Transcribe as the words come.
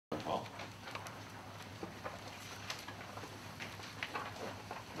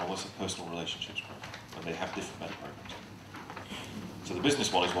that's a personal relationships program, and they have different metaprograms. So the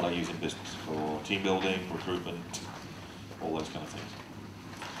business one is what I use in business for team building, recruitment, all those kind of things.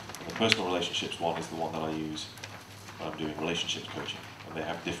 And the personal relationships one is the one that I use when I'm doing relationships coaching, and they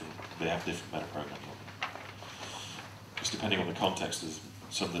have different metaprograms on them. Just depending on the context, there's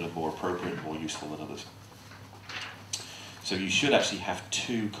some that are more appropriate and more useful than others. So you should actually have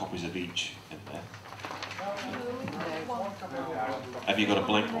 2 copies of each in there. Have you got a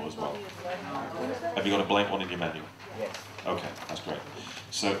blank one as well? Have you got a blank one in your manual? Yes. Okay, that's great.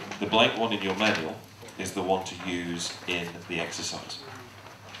 So the blank one in your manual is the one to use in the exercise.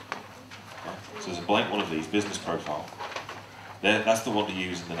 Okay? So there's a blank one of these, business profile. That's the one to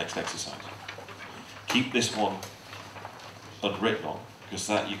use in the next exercise. Keep this one unwritten on, because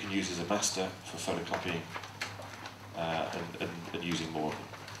that you can use as a master for photocopying and using more of them.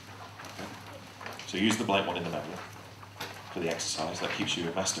 Okay? So use the blank one in the manual for the exercise. That keeps you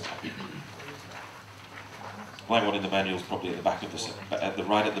a master copy. Blank one in the manual is probably at the back of the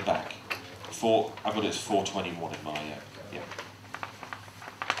right at the back. I've got it as 421 in my yeah.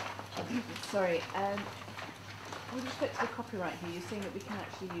 Sorry. With respect to the copyright here, you're saying that we can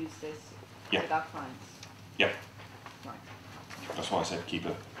actually use this with our clients. Yeah. Right. That's why I said keep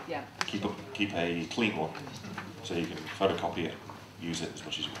a clean one, so you can photocopy it, use it as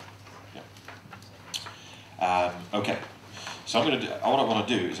much as you want. Yeah. Okay. So what I want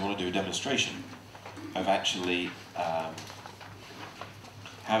to do is I want to do a demonstration of actually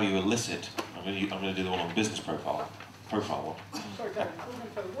how you elicit. I'm going to do the one on the business profile one. Sorry, David,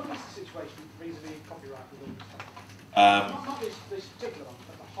 what is the situation vis-a-vis copyright with all this stuff? Not this particular one,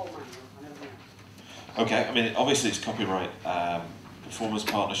 but the whole manual and everything else. Okay, I mean, obviously it's copyright. Performance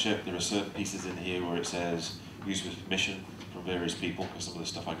Partnership, there are certain pieces in here where it says use with permission from various people, because some of the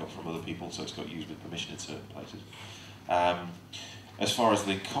stuff I got from other people, so it's got used with permission in certain places. As far as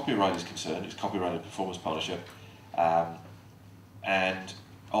the copyright is concerned, it's copyrighted Performance Partnership, and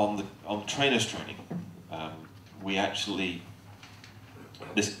on trainers training, we actually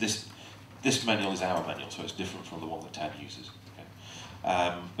this manual is our manual, so it's different from the one that Tad uses. Okay?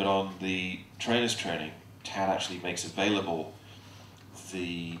 But on the trainers training, Tad actually makes available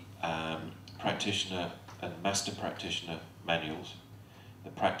the practitioner and master practitioner manuals,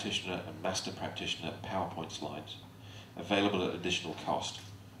 the practitioner and master practitioner PowerPoint slides, available at additional cost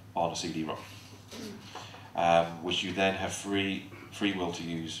on a CD-ROM, which you then have free will to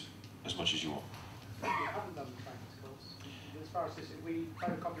use as much as you want. We haven't done the practice course. As far as this, if we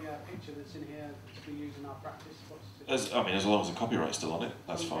photocopy a picture that's in here to be used in our practice, as long as the copyright's still on it,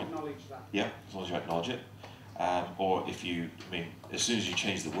 that's fine. Acknowledge that. Yeah, as long as you acknowledge it. Or if you, as soon as you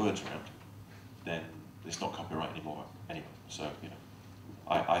change the words around, then it's not copyright anymore anyway. So,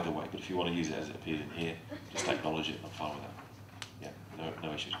 either way. But if you want to use it as it appears in here, just acknowledge it and I'm fine with that. Yeah,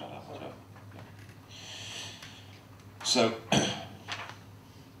 no issues about that whatsoever. Yeah. So,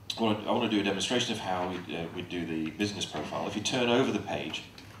 I want to do a demonstration of how we do the business profile. If you turn over the page,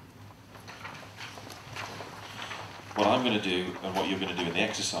 what I'm going to do and what you're going to do in the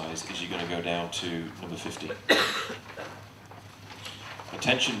exercise is you're going to go down to number 15.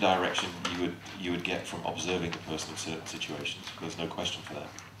 Attention direction you would get from observing the person in certain situations. There's no question for that.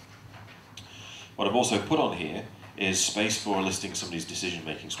 What I've also put on here is space for listing somebody's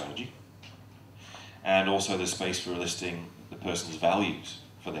decision-making strategy, and also there's space for listing the person's values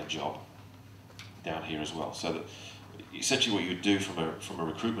for their job down here as well. So that essentially what you'd do from a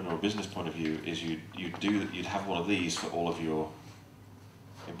recruitment or a business point of view is you'd have one of these for all of your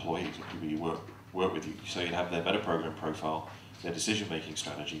employees or people you work with you. So you'd have their Metaprogram profile, their decision-making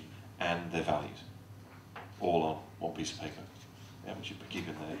strategy, and their values, all on one piece of paper, which you keep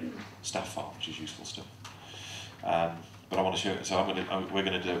in their staff file, which is useful stuff. But I want to show. So we're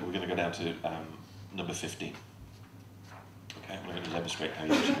going to go down to number 15. Okay, we're going to demonstrate how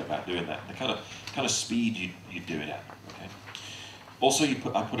you actually go about doing that, and the kind of speed you do it at. Okay. Also,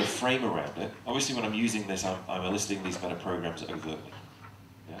 I put a frame around it. Obviously, when I'm using this, I'm enlisting these Metaprograms overtly.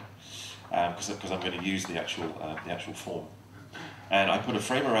 Yeah, because I'm going to use the actual form. And I put a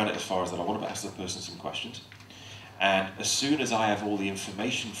frame around it as far as that I want to ask the person some questions. And as soon as I have all the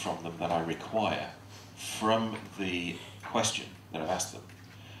information from them that I require from the question that I've asked them,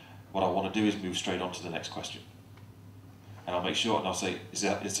 what I want to do is move straight on to the next question. And I'll make sure, and I'll say,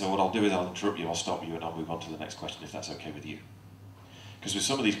 so what I'll do is I'll interrupt you, I'll stop you, and I'll move on to the next question if that's okay with you. Because with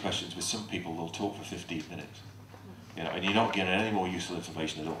some of these questions, with some people, they'll talk for 15 minutes. And you're not getting any more useful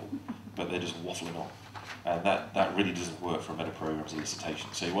information at all, but they're just waffling on. And that really doesn't work for a Metaprogram's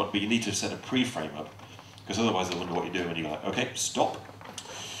elicitation. So you need to set a pre-frame up, because otherwise they wonder what you're doing, and you're like, okay, stop.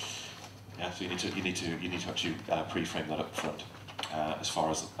 Yeah, so you need to actually pre-frame that up front. as far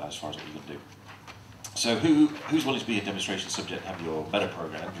as what you can do. So who's willing to be a demonstration subject and have your meta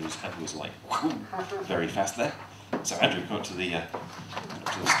program? Whose hand was like whoo, very fast there. So Andrew, come up to the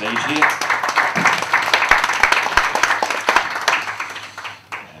stage here.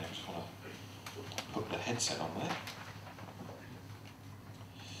 And I just want to put the headset on there.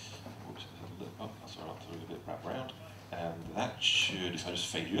 Oops, oh, that's all right, I'll throw it a bit wrap round. And that should, if I just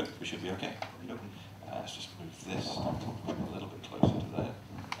fade you up, we should be okay. Let's just move this a little bit closer to there.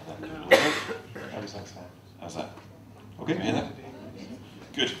 And then how does that sound? How's that? Okay, can you hear that?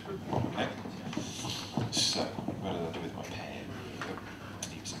 Good. Okay. So, what did I do with my pen?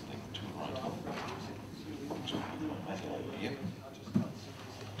 I need something to write on. Yep.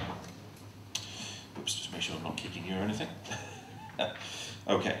 Oops, just make sure I'm not kicking you or anything.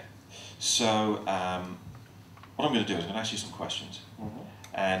 Okay. So, what I'm going to do is I'm going to ask you some questions.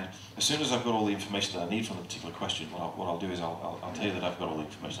 And as soon as I've got all the information that I need from the particular question, what I'll do is I'll tell you that I've got all the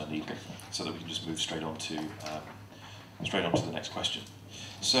information I need, so that we can just move straight on to the next question.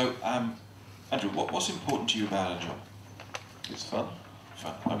 So, Andrew, what's important to you about a job? It's fun.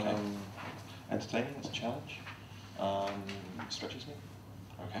 Fun. Okay. Entertaining. It's a challenge. It stretches me.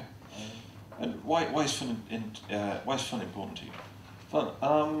 Okay. And why is fun important to you? Fun.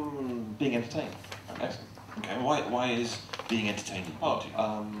 Being entertained. Okay. Okay. Why is being entertained important to you?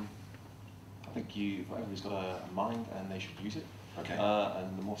 I think everybody's got a mind and they should use it. Okay.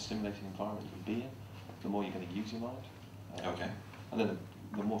 And the more stimulating environment you can be in, the more you're going to use your mind. Okay. And then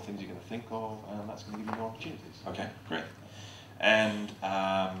the more things you're going to think of, and that's going to give you more opportunities. Okay, great. And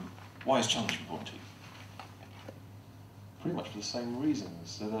why is challenge important to you? Pretty much for the same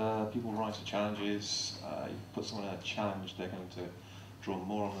reasons. That people rise to challenges. You put someone in a challenge, they're going to draw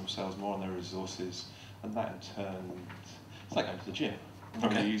more on themselves, more on their resources, and that in turn, it's like going to the gym. The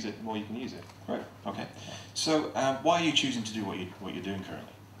more you use it, the more you can use it. Right. Okay. So, why are you choosing to do what you're doing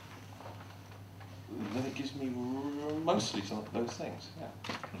currently? Then it gives me mostly some of those things. Yeah.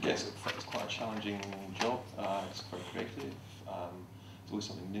 Yes, it's quite a challenging job. It's very creative. There's always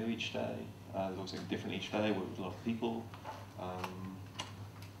something new each day. There's always something different each day. Work with a lot of people.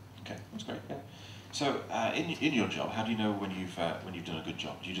 Okay, that's great. Yeah. So, in your job, how do you know when you've done a good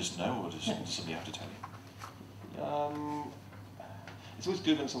job? Do you just know, or does somebody have to tell you? It's always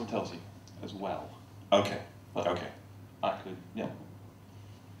good when someone tells you as well. Okay. But okay. I could, yeah.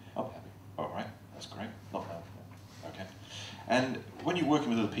 I'll be happy. All right. That's great. Not bad. Yeah. Okay. And when you're working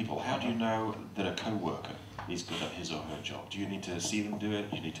with other people, how do you know that a co-worker is good at his or her job? Do you need to see them do it?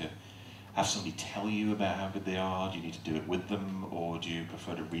 Do you need to have somebody tell you about how good they are? Do you need to do it with them? Or do you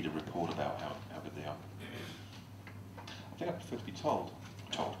prefer to read a report about how good they are? I think I prefer to be told.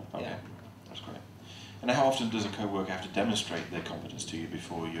 Told. Okay. Yeah. That's great. And how often does a co-worker have to demonstrate their competence to you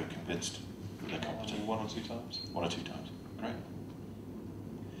before you're convinced that they're competent? 1 or 2 times. 1 or 2 times. Great.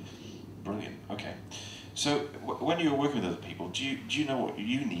 Brilliant. Okay. So when you're working with other people, do you know what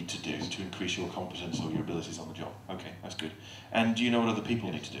you need to do to increase your competence or your abilities on the job? Okay, that's good. And do you know what other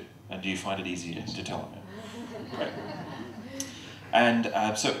people need to do? And do you find it easy to tell them? Great. And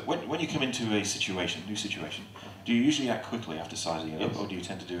so when you come into a new situation, do you usually act quickly after sizing it up, or do you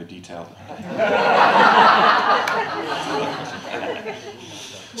tend to do a detailed...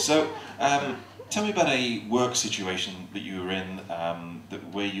 So, tell me about a work situation that you were in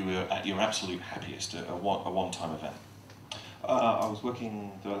where you were at your absolute happiest, a one-time event. I was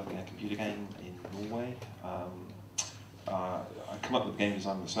developing a computer game in Norway. I come up with the game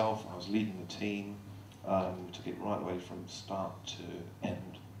design myself. I was leading the team. Took it right away from start to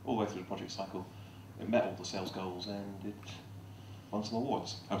end, all the way through the project cycle. It met all the sales goals and it won some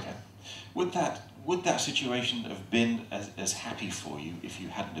awards. Okay. Would that situation have been as happy for you if you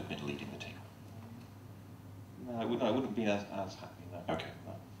hadn't have been leading the team? No, it wouldn't have been as happy. No. Okay,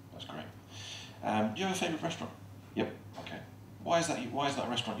 no, that's great. Do you have a favourite restaurant? Yep. Okay. Why is that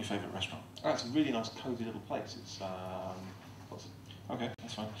restaurant your favourite restaurant? Oh, it's a really nice, cosy little place. It's okay,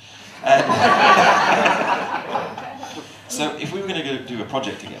 that's fine. So, if we were going to do a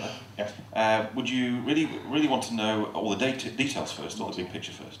project together, yes. Would you really want to know all the details first, or the big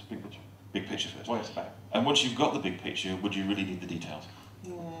picture first? Big picture. Big picture first. What it's about. And once you've got the big picture, would you really need the details?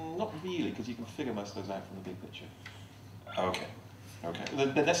 Not really, because you can figure most of those out from the big picture. Okay. Okay.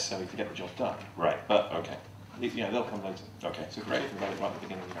 They're necessary to get the job done. Right. But okay. They'll come later. Okay. So if you're talking about it right at the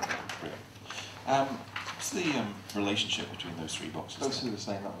beginning, Brilliant. What's the relationship between those 3 boxes? Those 2 are the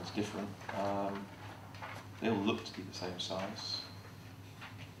same, that one's different. They all look to be the same size.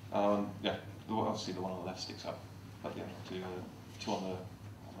 Obviously the one on the left sticks up, but the other 2 on the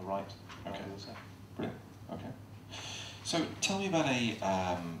right. Okay. The same. Brilliant. Okay. So tell me about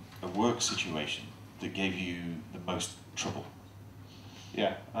a work situation that gave you the most trouble.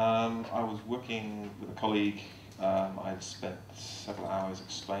 Yeah, I was working with a colleague. I had spent several hours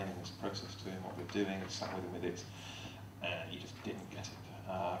explaining this process to him, what we're doing, and sat with him with it, and he just didn't get it.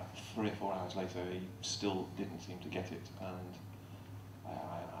 3 or 4 hours later, he still didn't seem to get it, and I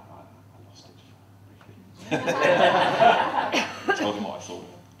lost it briefly. I told him what I thought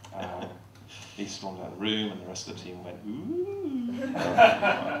of him. He stormed out of the room, and the rest of the team went, ooh.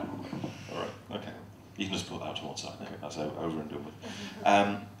 All right, okay. You can just put that to one side. That's over and done with.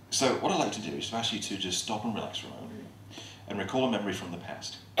 So what I'd like to do is to ask you to just stop and relax for a moment and recall a memory from the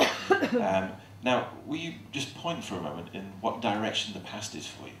past. Now, will you just point for a moment in what direction the past is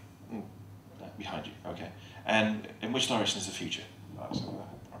for you? Behind you, okay. And in which direction is the future?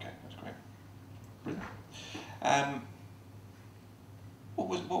 Okay, that's great. Brilliant.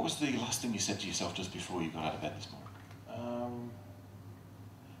 What was the last thing you said to yourself just before you got out of bed this morning?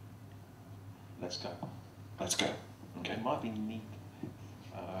 Let's go. Let's go. Okay. It might be neat.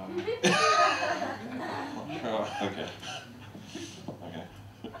 Not sure. Okay.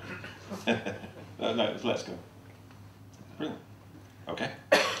 Okay. No, let's go. Brilliant. Okay.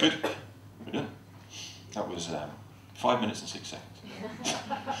 Good. Brilliant. That was 5 minutes and 6 seconds.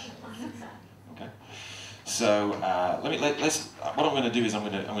 Okay. So let's. What I'm going to do is I'm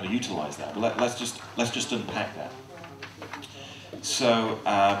going to utilize that. But let's just unpack that. So.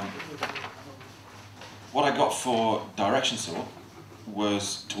 What I got for direction sort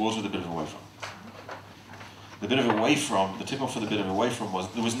was towards with a bit of away from. The bit of away from, the tip off for the bit of away from was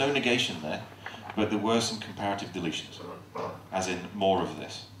there was no negation there, but there were some comparative deletions, as in more of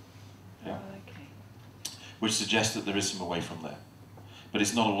this. Yeah. Okay. Which suggests that there is some away from there. But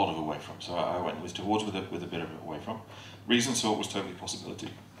it's not a lot of away from. So I went with towards with a bit of away from. Reason sort was totally possibility,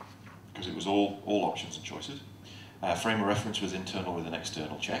 because it was all options and choices. Frame of reference was internal with an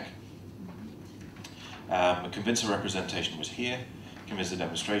external check. Convincer representation was here. Convincer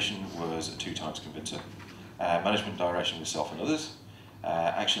demonstration was a 2 times convincer. Management direction was self and others.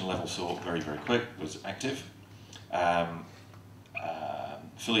 Action level sort, very, very quick, was active.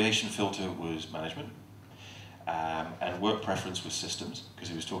 Affiliation filter was management. And work preference was systems, because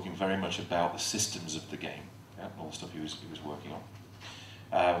he was talking very much about the systems of the game, yeah, and all the stuff he was working on.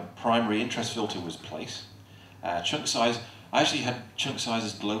 Primary interest filter was place. Chunk size, I actually had chunk size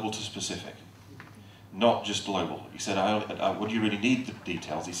as global to specific. Not just global. He said, "Would you really need the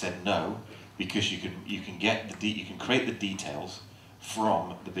details?" He said, "No, because you can create the details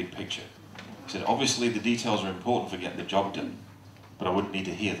from the big picture." He said, "Obviously, the details are important for getting the job done, but I wouldn't need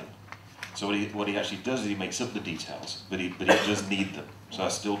to hear them." So what he actually does is he makes up the details, but he does need them. So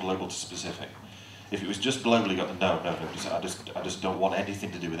that's still global to specific. If it was just globally got the no, I just don't want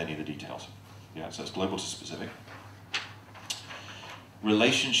anything to do with any of the details. Yeah, so it's global to specific.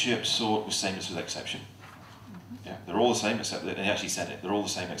 Relationship sort was same as with exception. Yeah, they're all the same except that, and he actually said it, they're all the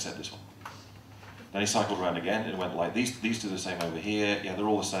same except this one. Then he cycled around again and it went like these two are the same over here, yeah, they're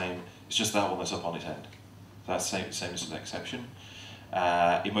all the same, it's just that one that's up on its end. So that's same as with exception.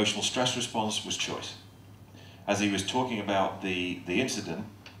 Emotional stress response was choice. As he was talking about the incident,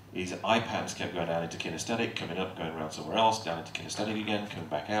 his eye patterns kept going down into kinesthetic, coming up, going around somewhere else, down into kinesthetic again, coming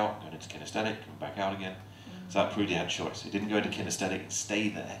back out, going into kinesthetic, coming back out again. So that proved he had choice. He didn't go into kinesthetic and stay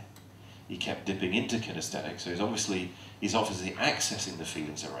there. He kept dipping into kinesthetic, so he's obviously accessing the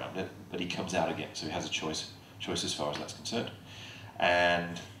feelings around it, but he comes out again, so he has a choice as far as that's concerned.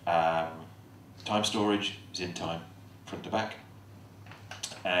 And time storage is in time, front to back.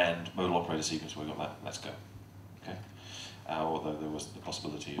 And modal operator sequence, we got that, let's go. Okay. Although there was the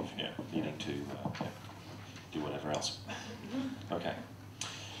possibility of needing to do whatever else. Okay.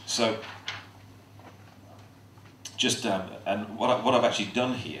 So, just and what I've actually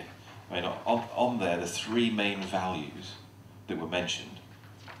done here, I mean, on there, the 3 main values that were mentioned: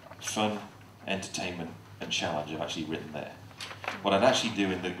 fun, entertainment, and challenge. I've actually written there. What I'd actually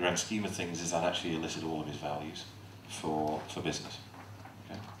do in the grand scheme of things is I'd actually elicit all of his values for business.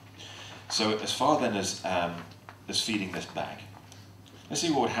 Okay. So as far then as feeding this back, let's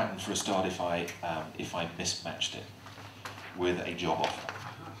see what would happen for a start if I mismatched it with a job offer.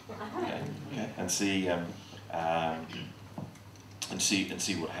 Okay. And see. And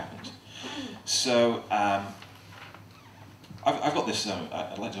see what happens. So I've got this.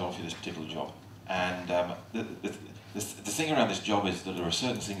 I'd like to offer you this particular job, and the thing around this job is that there are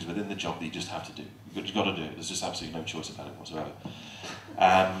certain things within the job that you just have to do. You've got to do it. There's just absolutely no choice about it whatsoever.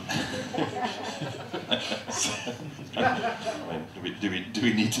 I mean, do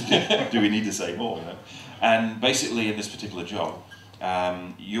we need to say more? You know? And basically, in this particular job,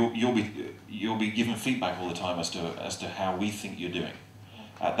 you'll be given feedback all the time as to how we think you're doing.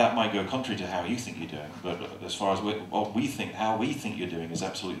 That might go contrary to how you think you're doing, but as far as how we think you're doing is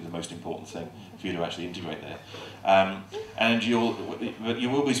absolutely the most important thing for you to actually integrate there. And you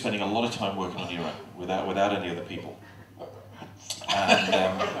will be spending a lot of time working on your own without any other people.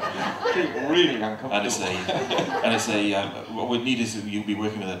 And really uncomfortable. What we need is you'll be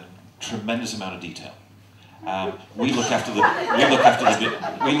working with a tremendous amount of detail. We look after the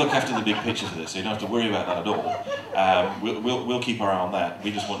big picture for this, so you don't have to worry about that at all. We'll keep our eye on that.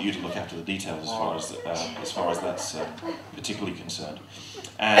 We just want you to look after the details as far as that's particularly concerned.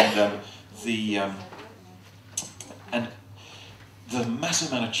 And the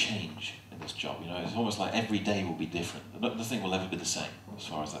massive amount of change in this job, you know, it's almost like every day will be different. Nothing will ever be the same as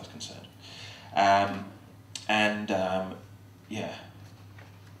far as that's concerned. Yeah.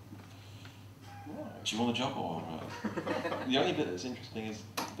 Do you want the job or? The only bit that's interesting is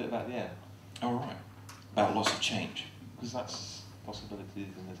the bit about the end. Oh, right. About lots of change. Because that's possibilities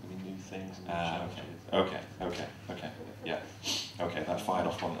and there's going to be new things and new challenges. Okay. Yeah. Okay, that fired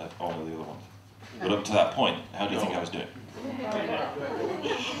off one of the other ones. But up to that point, how do you think I was doing?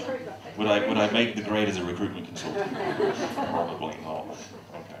 Would I make the grade as a recruitment consultant? Probably not.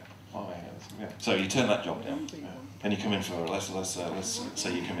 Okay. Oh, yeah. So you turn that job down, and you come in for let's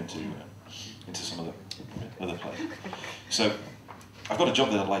say you come into some other place. So I've got a job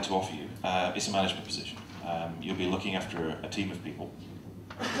that I'd like to offer you. It's a management position. You'll be looking after a team of people,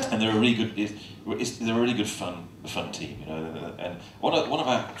 and they're a really good fun team. You know, and one of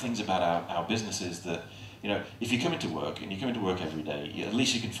our things about our business is that, you know, if you come into work and you come into work every day, at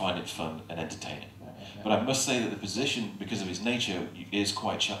least you can find it fun and entertaining. But I must say that the position, because of its nature, is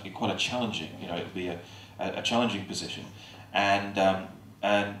quite a challenging. You know, it'll be a challenging position, and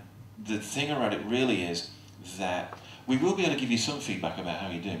the thing around it really is that we will be able to give you some feedback about how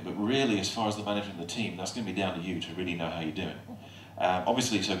you're doing, but really, as far as the management of the team, that's going to be down to you to really know how you're doing.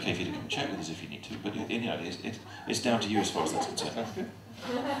 Obviously, it's okay for you to come and check with us if you need to, but you know, it's down to you as far as that's concerned. That's good.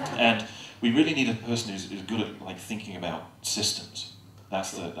 And we really need a person who's good at like thinking about systems.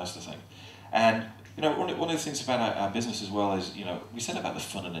 That's the thing. And you know, one of the things about our business as well is, you know, we said about the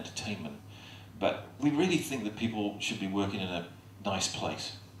fun and entertainment, but we really think that people should be working in a nice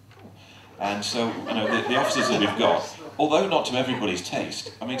place. And so, you know, the offices that we've got, although not to everybody's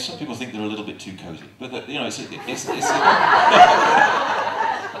taste, I mean, some people think they're a little bit too cozy, but you know, it's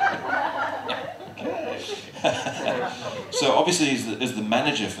So obviously, as the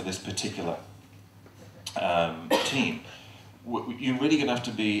manager for this particular team, you're really going to have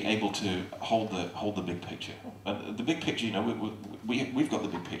to be able to hold the big picture. And the big picture, you know, we've got the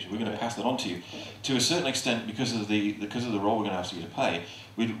big picture. We're going to pass that on to you. To a certain extent, because of the role we're going to ask you to play,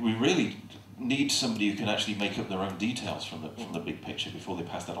 we really need somebody who can actually make up their own details from the big picture before they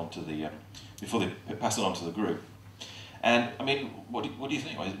pass that on to the group. And I mean, what do you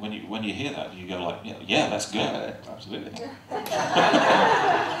think when you hear that? Do you go like, yeah, that's good, absolutely.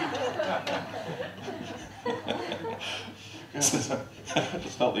 I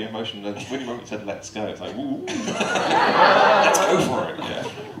just felt the emotion when you said "let's go." It's like, woo. Let's go for it. Yeah.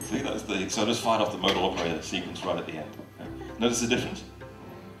 See, so I just fired off the modal operator sequence right at the end. Notice the difference,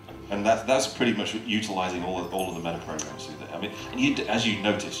 and that's pretty much utilising all of the metaprograms through there. I mean, and as you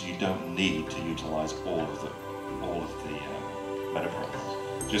notice, you don't need to utilise all of the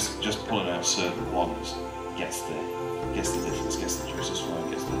metaprograms. Just pulling out certain ones gets the difference, gets the juices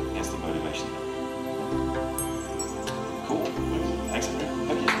flowing, gets the motivation. Cool. Thanks, Andrew.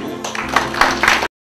 Thank you.